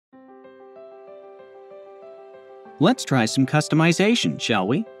Let's try some customization, shall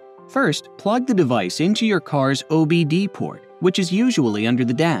we? First, plug the device into your car's OBD port, which is usually under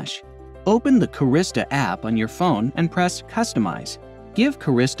the dash. Open the Carista app on your phone and press Customize. Give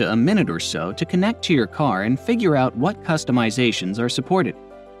Carista a minute or so to connect to your car and figure out what customizations are supported.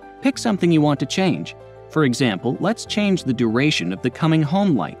 Pick something you want to change. For example, let's change the duration of the coming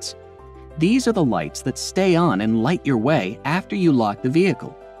home lights. These are the lights that stay on and light your way after you lock the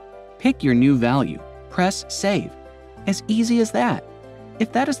vehicle. Pick your new value. Press Save. As easy as that.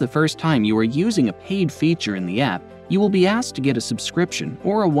 If that is the first time you are using a paid feature in the app, you will be asked to get a subscription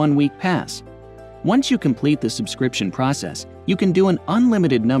or a one-week pass. Once you complete the subscription process, you can do an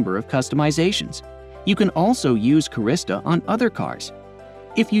unlimited number of customizations. You can also use Carista on other cars.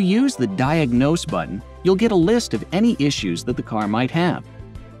 If you use the Diagnose button, you'll get a list of any issues that the car might have.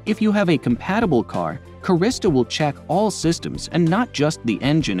 If you have a compatible car, Carista will check all systems and not just the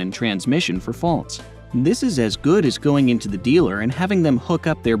engine and transmission for faults. This is as good as going into the dealer and having them hook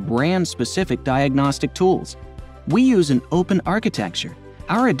up their brand-specific diagnostic tools. We use an open architecture.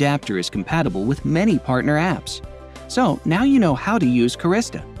 Our adapter is compatible with many partner apps. So now you know how to use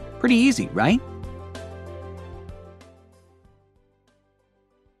Carista. Pretty easy, right?